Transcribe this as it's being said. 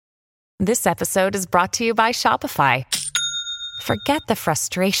This episode is brought to you by Shopify. Forget the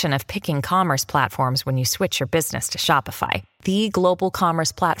frustration of picking commerce platforms when you switch your business to Shopify, the global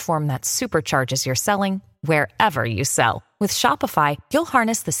commerce platform that supercharges your selling wherever you sell. With Shopify, you'll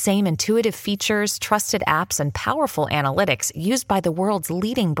harness the same intuitive features, trusted apps, and powerful analytics used by the world's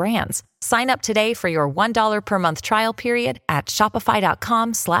leading brands. Sign up today for your $1 per month trial period at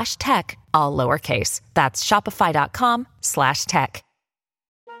shopify.com/tech, all lowercase. That's shopify.com/tech.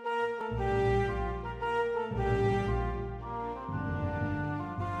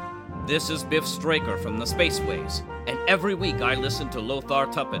 This is Biff Straker from the Spaceways, and every week I listen to Lothar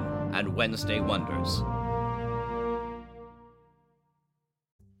Tuppen and Wednesday Wonders.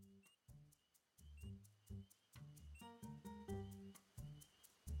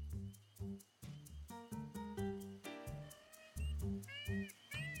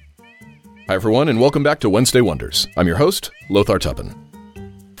 Hi everyone, and welcome back to Wednesday Wonders. I'm your host, Lothar Tuppen.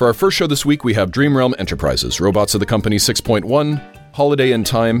 For our first show this week, we have Dream Realm Enterprises, Robots of the Company 6.1, Holiday in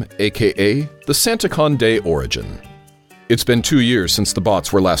Time, aka the SantaCon Day Origin. It's been 2 years since the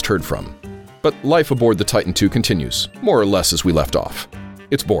bots were last heard from, but life aboard the Titan II continues, more or less as we left off.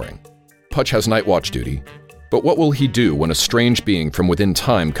 It's boring. Putch has night watch duty, but what will he do when a strange being from within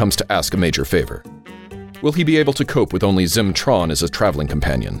time comes to ask a major favor? Will he be able to cope with only Zim Tron as a traveling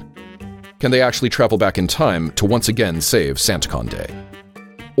companion? Can they actually travel back in time to once again save SantaCon Day?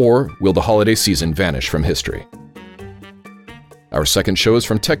 Or will the holiday season vanish from history? Our second show is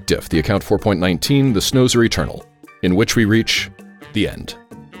from TechDiff, the account 4.19, The Snows Are Eternal, in which we reach the end.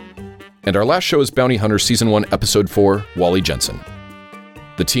 And our last show is Bounty Hunter Season 1, Episode 4, Wally Jensen.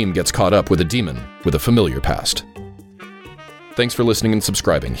 The team gets caught up with a demon with a familiar past. Thanks for listening and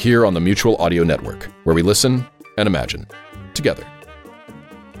subscribing here on the Mutual Audio Network, where we listen and imagine together.